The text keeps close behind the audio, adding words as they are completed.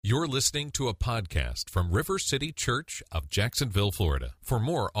You're listening to a podcast from River City Church of Jacksonville, Florida. For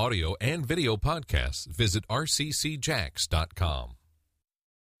more audio and video podcasts, visit rccjax.com.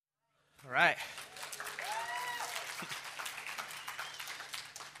 All right.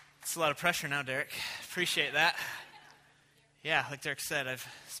 It's a lot of pressure now, Derek. Appreciate that. Yeah, like Derek said, I've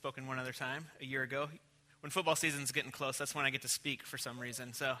spoken one other time a year ago. When football season's getting close, that's when I get to speak for some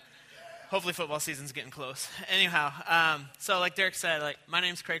reason. So hopefully football season's getting close. Anyhow, so like Derek said, my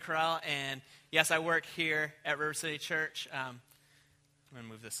name's Craig Corral, and yes, I work here at River City Church. I'm going to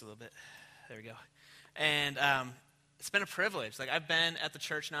move this a little bit. There we go. And it's been a privilege. I've been at the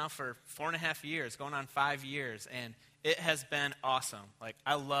church now for 4.5 years, going on 5 years, and it has been awesome.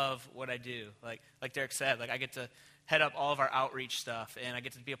 I love what I do. Like Derek said, I get to head up all of our outreach stuff, and I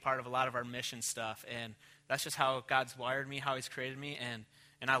get to be a part of a lot of our mission stuff, and that's just how God's wired me, how He's created me, and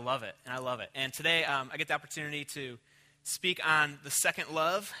I love it, And today, I get the opportunity to speak on the second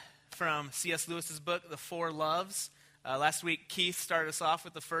love from C.S. Lewis's book, The Four Loves. Last week, Keith started us off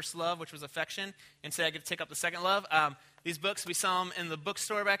with the first love, which was affection, and today I get to take up the second love. These books, we sell them in the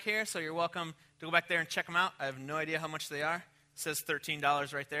bookstore back here, so you're welcome to go back there and check them out. I have no idea how much they are. It says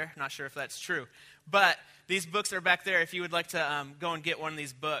 $13 right there. Not sure if that's true. But these books are back there if you would like to go and get one of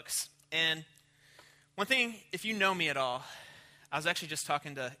these books. And one thing, if you know me at all, I was actually just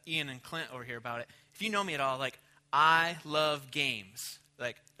talking to Ian and Clint over here about it. If you know me at all, I love games.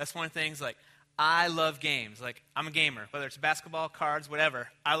 That's one of the things, I love games. I'm a gamer, whether it's basketball, cards, whatever.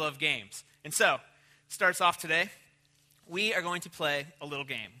 I love games. And so, starts off today, we are going to play a little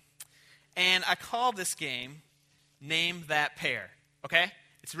game. And I call this game Name That Pair, okay?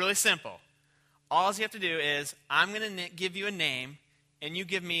 It's really simple. All you have to do is, I'm going to give you a name, and you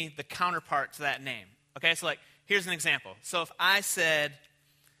give me the counterpart to that name. Okay, so here's an example. So if I said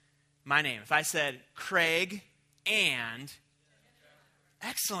my name, if I said Craig and,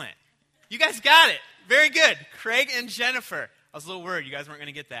 excellent. You guys got it. Very good. Craig and Jennifer. I was a little worried you guys weren't going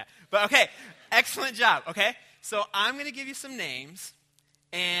to get that. But okay, excellent job, okay? So I'm going to give you some names,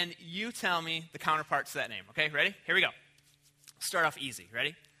 and you tell me the counterpart to that name. Okay, ready? Here we go. Start off easy.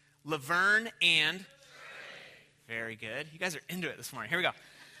 Ready? Laverne and, very good. You guys are into it this morning. Here we go.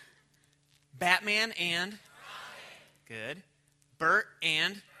 Batman and, good. Bert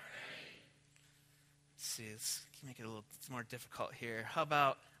and, let's see, let's make it a little more difficult here. How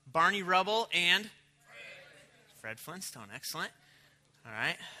about Barney Rubble and Fred Flintstone? Excellent. All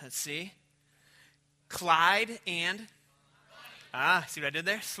right, let's see. Clyde and, see what I did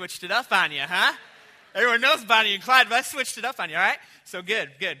there? Switched it up on you, huh? Everyone knows Bonnie and Clyde, but I switched it up on you, all right? So good.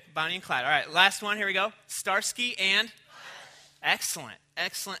 Bonnie and Clyde. All right, last one, here we go. Starsky and, excellent.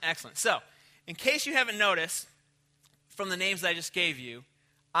 So, in case you haven't noticed, from the names that I just gave you,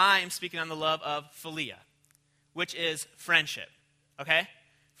 I am speaking on the love of philia, which is friendship, okay?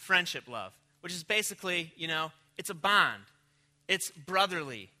 Friendship love, which is basically, it's a bond. It's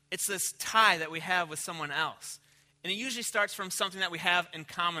brotherly. It's this tie that we have with someone else. And it usually starts from something that we have in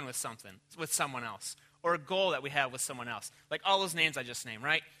common with someone else, or a goal that we have with someone else. Like all those names I just named,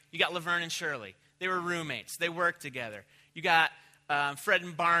 right? You got Laverne and Shirley. They were roommates. They worked together. You got Fred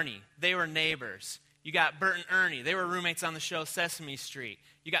and Barney. They were neighbors. You got Bert and Ernie. They were roommates on the show Sesame Street.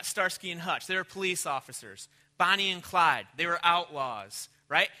 You got Starsky and Hutch. They were police officers. Bonnie and Clyde. They were outlaws,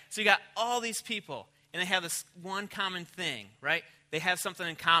 right? So you got all these people, and they have this one common thing, right? They have something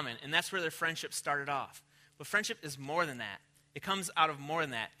in common, and that's where their friendship started off. But friendship is more than that. It comes out of more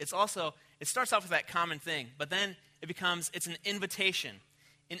than that. It starts off with that common thing, but then it's an invitation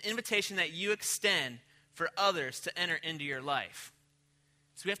that you extend for others to enter into your life.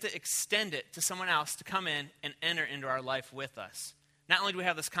 So we have to extend it to someone else to come in and enter into our life with us. Not only do we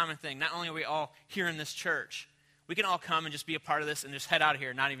have this common thing, not only are we all here in this church, we can all come and just be a part of this and just head out of here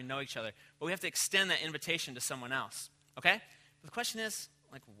and not even know each other. But we have to extend that invitation to someone else, okay? But the question is,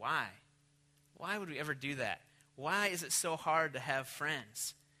 why? Why would we ever do that? Why is it so hard to have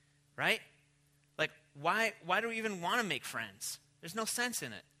friends, right? Why do we even want to make friends? There's no sense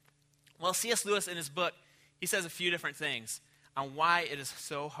in it. Well, C.S. Lewis in his book, he says a few different things on why it is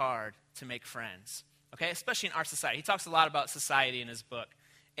so hard to make friends, okay? Especially in our society. He talks a lot about society in his book.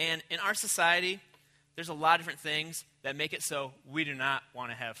 And in our society, there's a lot of different things that make it so we do not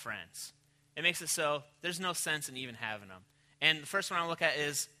want to have friends. It makes it so there's no sense in even having them. And the first one I look at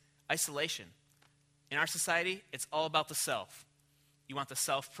is isolation. In our society, it's all about the self. You want the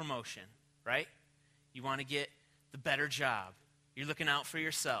self-promotion, right? You want to get the better job. You're looking out for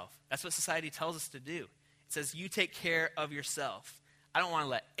yourself. That's what society tells us to do. It says, you take care of yourself. I don't want to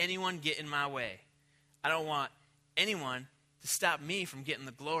let anyone get in my way. I don't want anyone to stop me from getting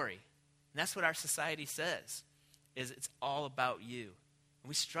the glory. And that's what our society says, is it's all about you. And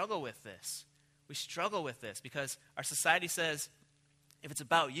we struggle with this. We struggle with this because our society says, if it's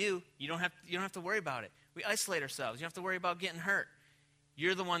about you, you don't have to worry about it. We isolate ourselves. You don't have to worry about getting hurt.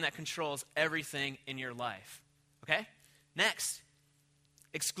 You're the one that controls everything in your life. Okay? Next,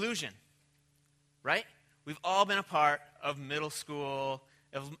 exclusion. Right? We've all been a part of middle school.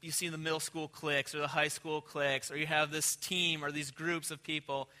 You see the middle school cliques or the high school cliques, or you have this team or these groups of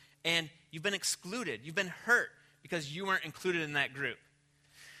people, and you've been excluded. You've been hurt because you weren't included in that group.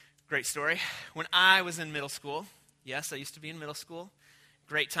 Great story. When I was in middle school, yes, I used to be in middle school.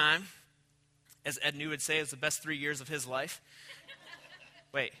 Great time. As Ed New would say, it was the best 3 years of his life.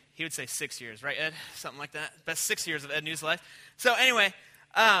 Wait, he would say 6 years, right, Ed? Something like that. Best 6 years of Ed New's life. So anyway,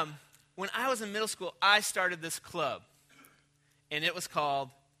 when I was in middle school, I started this club, and it was called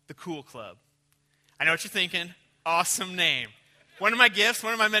the Cool Club. I know what you're thinking. Awesome name. One of my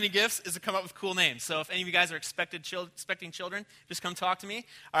many gifts, is to come up with cool names. So if any of you guys are expecting children, just come talk to me.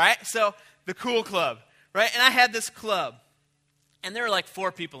 All right? So the Cool Club, right? And I had this club, and there were like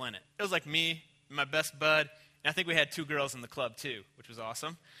 4 people in it. It was like me, my best bud, and I think we had 2 girls in the club too, which was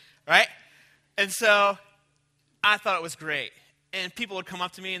awesome, right? And so I thought it was great. And people would come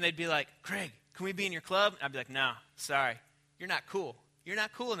up to me, and they'd be like, Craig, can we be in your club? And I'd be like, no, sorry. You're not cool. You're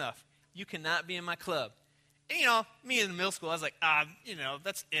not cool enough. You cannot be in my club. And, me in middle school, I was like,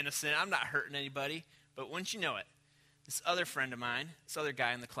 that's innocent. I'm not hurting anybody. But wouldn't you know it, this other friend of mine, this other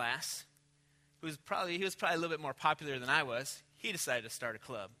guy in the class, he was probably a little bit more popular than I was, he decided to start a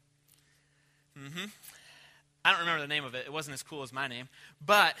club. I don't remember the name of it. It wasn't as cool as my name.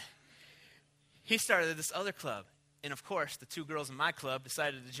 But he started this other club. And, of course, the 2 girls in my club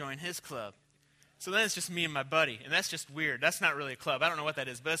decided to join his club. So then it's just me and my buddy, and that's just weird. That's not really a club. I don't know what that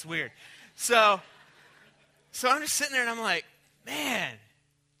is, but it's weird. So I'm just sitting there, and I'm like, man,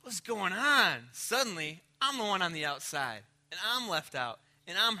 what's going on? Suddenly, I'm the one on the outside, and I'm left out,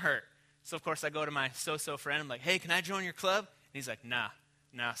 and I'm hurt. So, of course, I go to my so-so friend. I'm like, hey, can I join your club? And he's like, nah,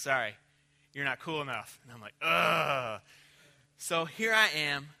 sorry. You're not cool enough. And I'm like, ugh. So here I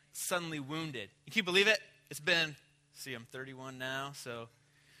am, suddenly wounded. Can you believe it? It's been, I'm 31 now, so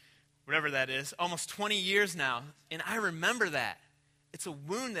whatever that is, almost 20 years now, and I remember that. It's a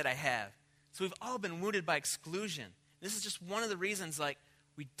wound that I have. So we've all been wounded by exclusion. This is just one of the reasons,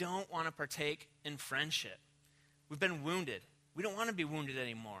 we don't want to partake in friendship. We've been wounded. We don't want to be wounded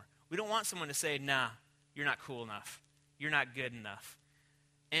anymore. We don't want someone to say, nah, you're not cool enough. You're not good enough.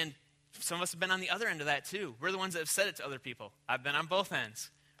 And some of us have been on the other end of that too. We're the ones that have said it to other people. I've been on both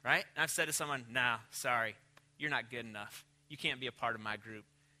ends, right? And I've said to someone, nah, sorry, you're not good enough. You can't be a part of my group.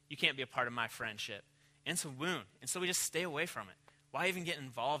 You can't be a part of my friendship. And it's a wound. And so we just stay away from it. Why even get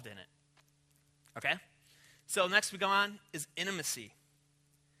involved in it? Okay? So next we go on is intimacy.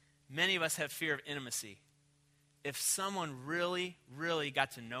 Many of us have fear of intimacy. If someone really, really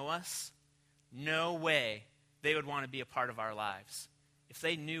got to know us, no way they would want to be a part of our lives. If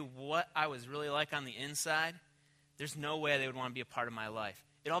they knew what I was really like on the inside, there's no way they would want to be a part of my life.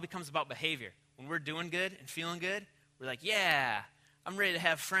 It all becomes about behavior. When we're doing good and feeling good, we're like, yeah, I'm ready to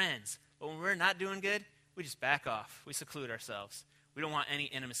have friends. But when we're not doing good, we just back off. We seclude ourselves. We don't want any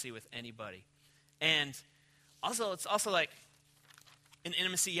intimacy with anybody. And also, it's also like, in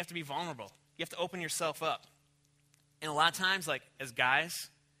intimacy, you have to be vulnerable. You have to open yourself up. And a lot of times, as guys,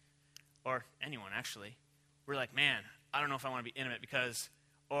 or anyone actually, we're like, man, I don't know if I want to be intimate because,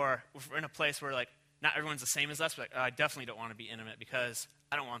 or if we're in a place where not everyone's the same as us, we're like, oh, I definitely don't want to be intimate because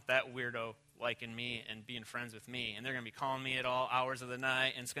I don't want that weirdo liking me and being friends with me. And they're going to be calling me at all hours of the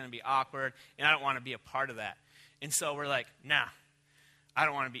night, and it's going to be awkward, and I don't want to be a part of that. And so we're like, nah, I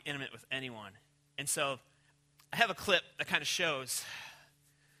don't want to be intimate with anyone. And so I have a clip that kind of shows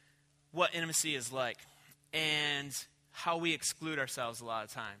what intimacy is like and how we exclude ourselves a lot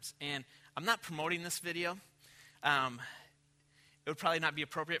of times. And I'm not promoting this video. It would probably not be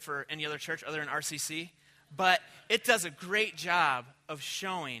appropriate for any other church other than RCC, but it does a great job of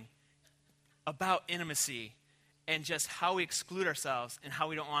showing about intimacy and just how we exclude ourselves and how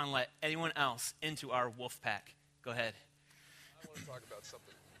we don't want to let anyone else into our wolf pack. Go ahead. I want to talk about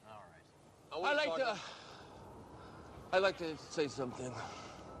something. All right. I'd like to say something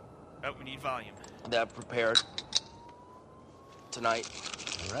Oh, we need volume. that I've prepared tonight.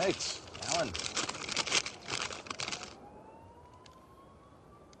 All right, Alan.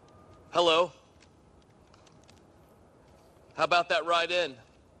 Hello. How about that ride in?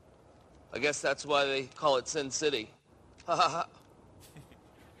 I guess that's why they call it Sin City.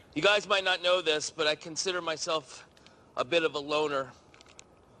 You guys might not know this, but I consider myself a bit of a loner.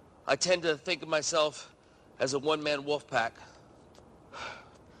 I tend to think of myself as a one-man wolf pack.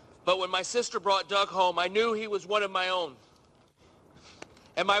 But when my sister brought Doug home, I knew he was one of my own.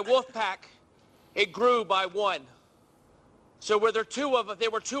 And my wolf pack, it grew by one. So there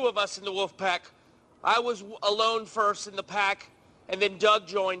were two of us in the wolf pack. I was alone first in the pack, and then Doug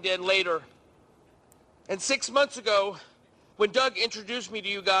joined in later. And 6 months ago, when Doug introduced me to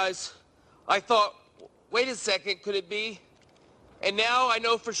you guys, I thought, wait a second, could it be? And now I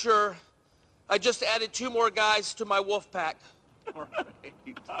know for sure I just added 2 more guys to my wolf pack.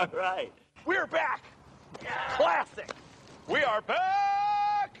 All right. We're back. Classic. We are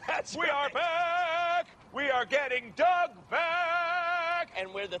back. We are back. We are getting Doug back.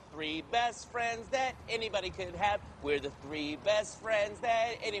 And we're the 3 best friends that anybody could have. We're the 3 best friends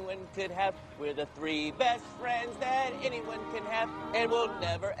that anyone could have. We're the 3 best friends that anyone can have. And we'll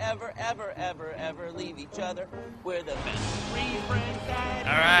never, ever, ever, ever, ever leave each other. We're the best 3 friends that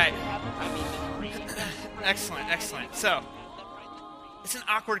All right. I mean, the 3 best friends. Excellent. So, it's an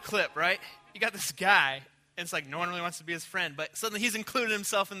awkward clip, right? You got this guy, and it's like no one really wants to be his friend, but suddenly he's included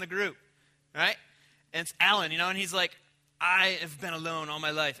himself in the group, right? And it's Alan, and he's like, I have been alone all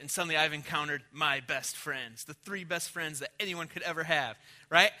my life, and suddenly I've encountered my best friends, the 3 best friends that anyone could ever have,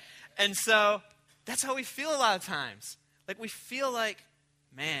 right? And so that's how we feel a lot of times. Like we feel like,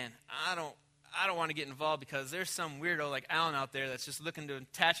 man, I don't want to get involved because there's some weirdo like Alan out there that's just looking to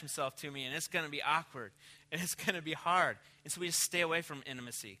attach himself to me, and it's going to be awkward, and it's going to be hard. And so we just stay away from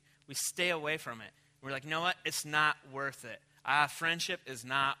intimacy. We stay away from it. We're like, you know what? It's not worth it. Friendship is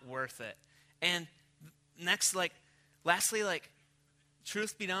not worth it. And lastly,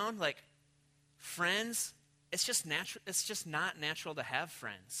 truth be known, friends, it's just natural. It's just not natural to have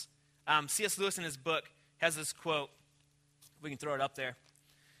friends. C.S. Lewis in his book has this quote. We can throw it up there. It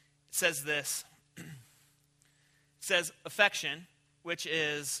says this. It says, affection, which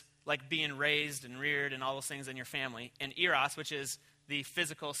is like being raised and reared and all those things in your family, and eros, which is the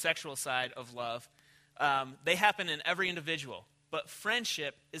physical, sexual side of love, they happen in every individual. But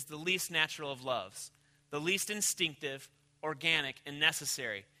friendship is the least natural of loves, the least instinctive, organic, and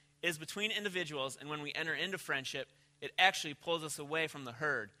necessary. It is between individuals, and when we enter into friendship, it actually pulls us away from the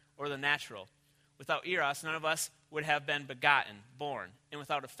herd or the natural. Without eros, none of us would have been begotten, born. And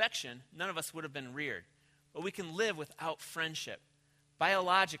without affection, none of us would have been reared. But we can live without friendship.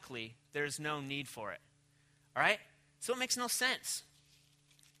 Biologically, there's no need for it. All right? So it makes no sense.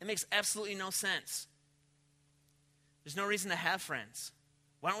 It makes absolutely no sense. There's no reason to have friends.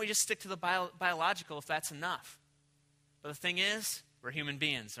 Why don't we just stick to the biological if that's enough? But the thing is, we're human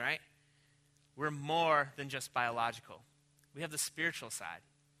beings, right? We're more than just biological. We have the spiritual side.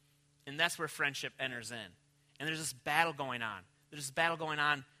 And that's where friendship enters in. And there's this battle going on. There's this battle going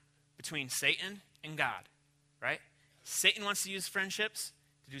on between Satan and God, right? Satan wants to use friendships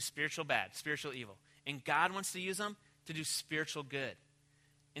to do spiritual bad, spiritual evil. And God wants to use them to do spiritual good.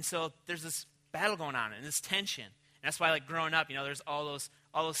 And so there's this battle going on and this tension. And that's why, growing up, there's all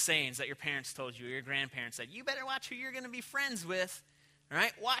those sayings that your parents told you or your grandparents said, you better watch who you're going to be friends with, all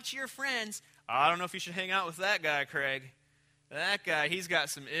right? Watch your friends. Oh, I don't know if you should hang out with that guy, Craig. That guy, he's got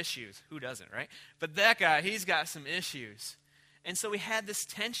some issues. Who doesn't, right? But that guy, he's got some issues. And so we had this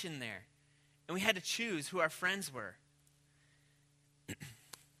tension there. And we had to choose who our friends were.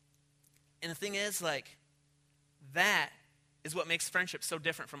 And the thing is, that is what makes friendship so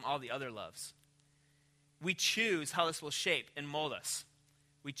different from all the other loves. We choose how this will shape and mold us.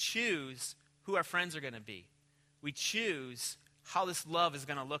 We choose who our friends are going to be. We choose how this love is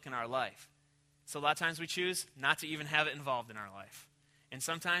going to look in our life. So a lot of times we choose not to even have it involved in our life. And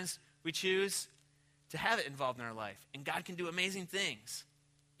sometimes we choose to have it involved in our life. And God can do amazing things.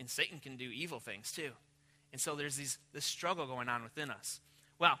 And Satan can do evil things too. And so there's this struggle going on within us.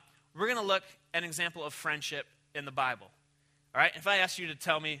 Well, we're going to look at an example of friendship in the Bible. All right? If I asked you to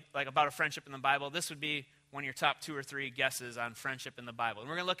tell me about a friendship in the Bible, this would be one of your top 2 or 3 guesses on friendship in the Bible. And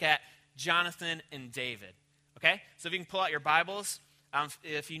we're going to look at Jonathan and David. Okay? So if you can pull out your Bibles.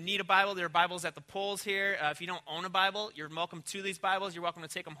 If you need a Bible, there are Bibles at the poles here. If you don't own a Bible, you're welcome to these Bibles. You're welcome to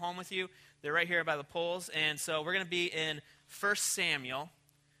take them home with you. They're right here by the poles. And so we're going to be in 1 Samuel.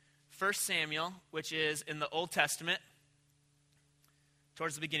 1 Samuel, which is in the Old Testament,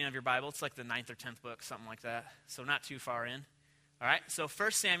 towards the beginning of your Bible. It's like the 9th or 10th book, something like that. So not too far in. All right, so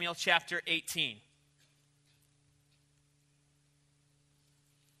 1 Samuel chapter 18.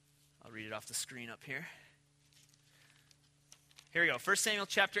 I'll read it off the screen up here. Here we go, 1 Samuel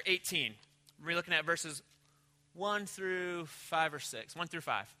chapter 18. We're looking at verses 1 through 5 or 6, 1 through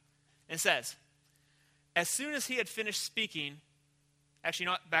 5. And it says, as soon as he had finished speaking, actually, you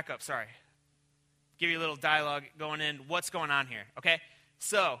know what? Back up, sorry. Give you a little dialogue going in. What's going on here, okay?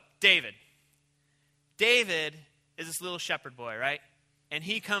 So, David. David is this little shepherd boy, right? And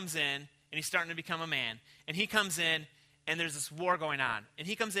he comes in, and he's starting to become a man. And he comes in, and there's this war going on. And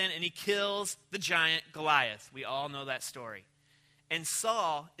he comes in and he kills the giant Goliath. We all know that story. And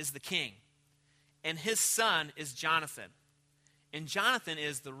Saul is the king, and his son is Jonathan. And Jonathan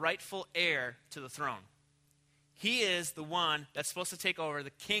is the rightful heir to the throne. He is the one that's supposed to take over the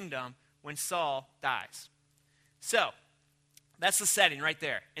kingdom when Saul dies. So, that's the setting right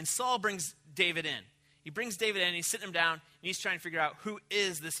there. And Saul brings David in. He brings David in, he's sitting him down, and he's trying to figure out who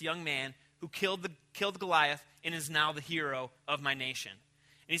is this young man who killed Goliath and is now the hero of my nation.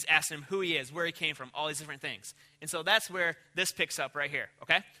 And he's asking him who he is, where he came from, all these different things. And so that's where this picks up right here,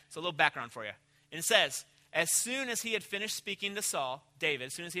 okay? So a little background for you. And it says, as soon as he had finished speaking to Saul, David,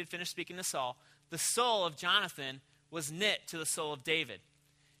 as soon as he had finished speaking to Saul, the soul of Jonathan was knit to the soul of David.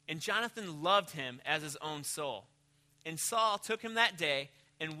 And Jonathan loved him as his own soul. And Saul took him that day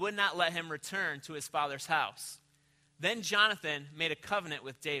and would not let him return to his father's house. Then Jonathan made a covenant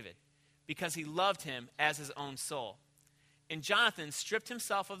with David, because he loved him as his own soul. And Jonathan stripped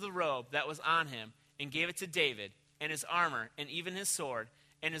himself of the robe that was on him and gave it to David, and his armor, and even his sword,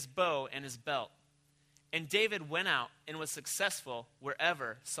 and his bow, and his belt. And David went out and was successful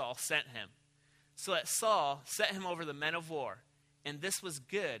wherever Saul sent him. So that Saul set him over the men of war, and this was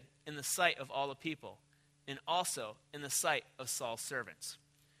good in the sight of all the people, and also in the sight of Saul's servants.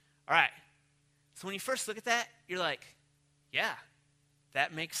 All right, so when you first look at that, you're like, yeah,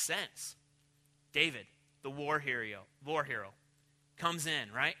 that makes sense. David, the war hero, comes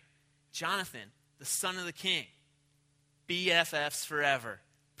in, right? Jonathan, the son of the king, BFFs forever,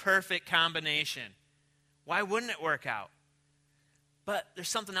 perfect combination. Why wouldn't it work out? But there's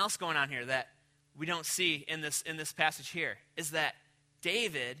something else going on here that we don't see in this passage here, is that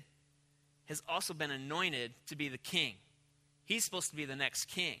David has also been anointed to be the king. He's supposed to be the next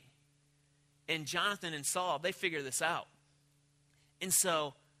king. And Jonathan and Saul, they figure this out. And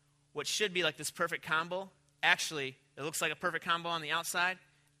so what should be like this perfect combo, actually, it looks like a perfect combo on the outside,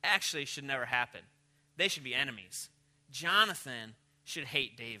 actually should never happen. They should be enemies. Jonathan should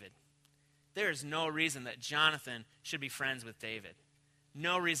hate David. There is no reason that Jonathan should be friends with David.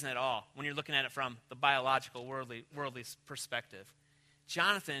 No reason at all when you're looking at it from the biological, worldly perspective.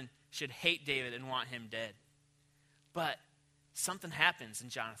 Jonathan should hate David and want him dead. But something happens in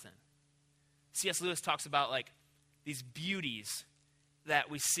Jonathan. C.S. Lewis talks about like these beauties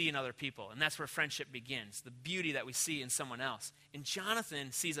that we see in other people, and that's where friendship begins, the beauty that we see in someone else. And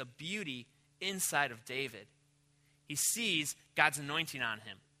Jonathan sees a beauty inside of David. He sees God's anointing on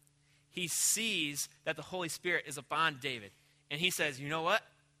him. He sees that the Holy Spirit is upon David. And he says, you know what?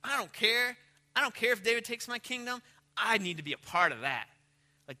 I don't care. I don't care if David takes my kingdom. I need to be a part of that.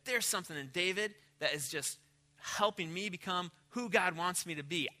 Like there's something in David that is just helping me become who God wants me to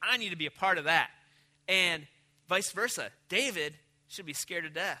be. I need to be a part of that. And vice versa. David should be scared to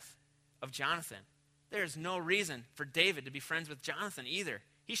death of Jonathan. There's no reason for David to be friends with Jonathan either.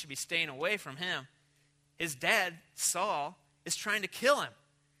 He should be staying away from him. His dad, Saul, is trying to kill him.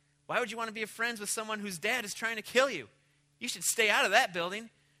 Why would you want to be friends with someone whose dad is trying to kill you? You should stay out of that building.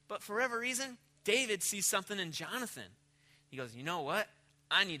 But for whatever reason, David sees something in Jonathan. He goes, you know what?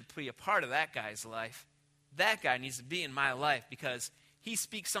 I need to be a part of that guy's life. That guy needs to be in my life because he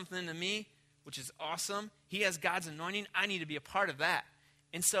speaks something into me, which is awesome. He has God's anointing. I need to be a part of that.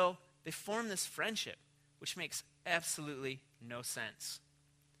 And so they form this friendship, which makes absolutely no sense.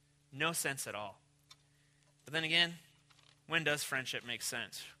 No sense at all. But then again, when does friendship make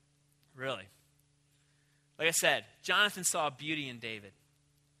sense? Really? Like I said, Jonathan saw beauty in David.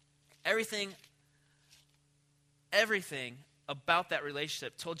 Everything about that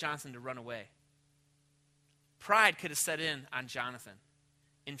relationship told Jonathan to run away. Pride could have set in on Jonathan,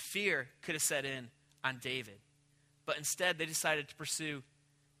 and fear could have set in on David. But instead, they decided to pursue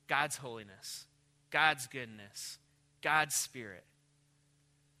God's holiness, God's goodness, God's spirit.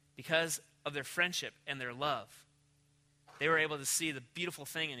 Because of their friendship and their love, they were able to see the beautiful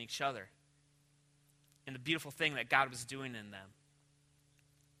thing in each other and the beautiful thing that God was doing in them.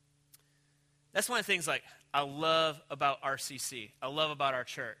 That's one of the things like I love about RCC. I love about our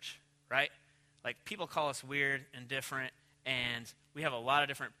church, right? Like people call us weird and different, and we have a lot of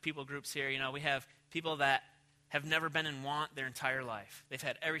different people groups here. You know, we have people that have never been in want their entire life. They've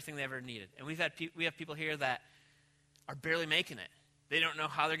had everything they ever needed. And we have people here that are barely making it. They don't know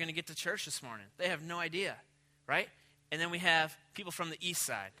how they're going to get to church this morning. They have no idea, right? And then we have people from the east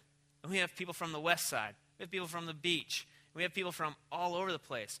side. And we have people from the west side. We have people from the beach. We have people from all over the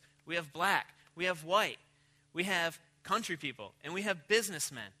place. We have black. We have white. We have country people. And we have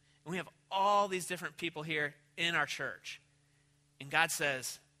businessmen. And we have all these different people here in our church. And God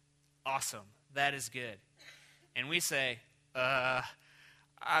says, awesome, that is good. And we say, I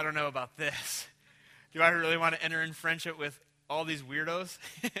don't know about this. Do I really want to enter in friendship with all these weirdos?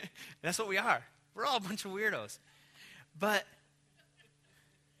 That's what we are. We're all a bunch of weirdos. But,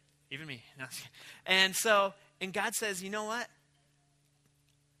 even me. No. And God says, you know what?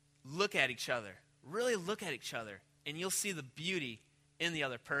 Look at each other. Really look at each other. And you'll see the beauty in the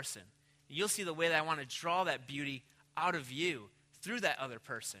other person. You'll see the way that I want to draw that beauty out of you through that other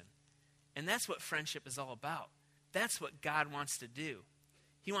person. And that's what friendship is all about. That's what God wants to do.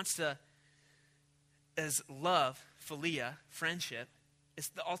 He wants to, as love, philia, friendship, it's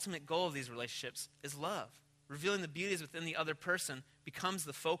the ultimate goal of these relationships, is love. Revealing the beauties within the other person becomes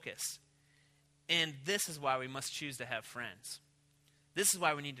the focus. And this is why we must choose to have friends. This is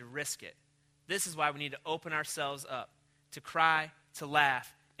why we need to risk it. This is why we need to open ourselves up to cry, to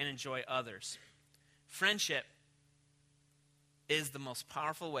laugh, and enjoy others. Friendship is the most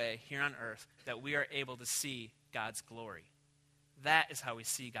powerful way here on earth that we are able to see God's glory. That is how we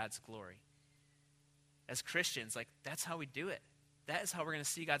see God's glory. As Christians, that's how we do it. That is how we're going to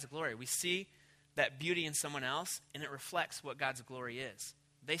see God's glory. We see that beauty in someone else, and it reflects what God's glory is.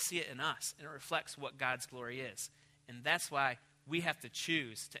 They see it in us, and it reflects what God's glory is. And that's why we have to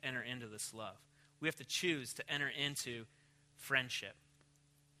choose to enter into this love. We have to choose to enter into friendship.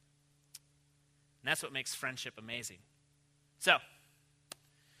 And that's what makes friendship amazing. So,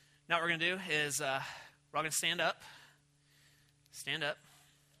 now what we're going to do is we're all going to stand up. Stand up.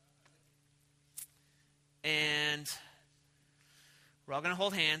 And we're all going to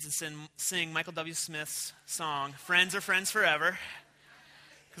hold hands and sing Michael W. Smith's song, Friends Are Friends Forever.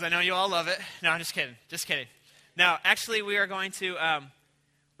 Because I know you all love it. No, I'm just kidding. Just kidding. Now, actually, we are going to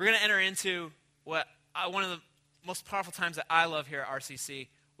enter into what one of the most powerful times that I love here at RCC,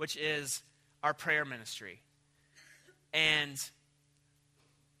 which is our prayer ministry. And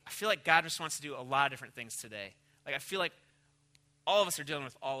I feel like God just wants to do a lot of different things today. I feel like all of us are dealing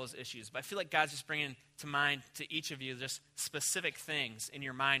with all those issues, but I feel like God's just bringing to mind to each of you just specific things in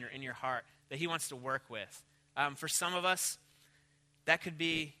your mind or in your heart that he wants to work with. For some of us, that could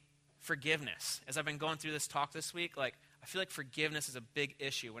be forgiveness. As I've been going through this talk this week, I feel like forgiveness is a big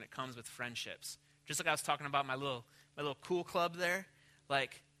issue when it comes with friendships. Just like I was talking about my little cool club there,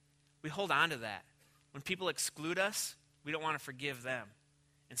 we hold on to that. When people exclude us, we don't want to forgive them.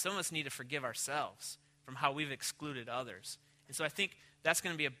 And some of us need to forgive ourselves from how we've excluded others. And so I think that's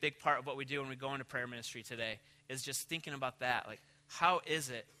going to be a big part of what we do when we go into prayer ministry today, is just thinking about that. How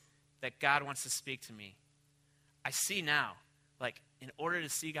is it that God wants to speak to me? I see now, in order to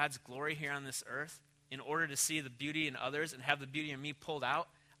see God's glory here on this earth, in order to see the beauty in others and have the beauty in me pulled out,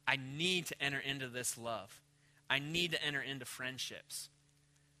 I need to enter into this love. I need to enter into friendships.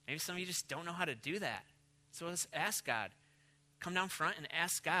 Maybe some of you just don't know how to do that. So let's ask God. Come down front and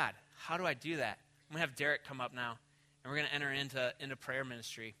ask God, how do I do that? I'm going to have Derek come up now, and we're going to enter into prayer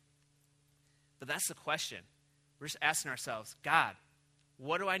ministry. But that's the question. We're just asking ourselves, God,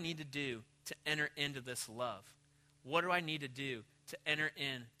 what do I need to do to enter into this love? What do I need to do to enter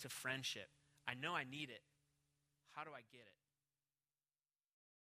into friendship? I know I need it. How do I get it?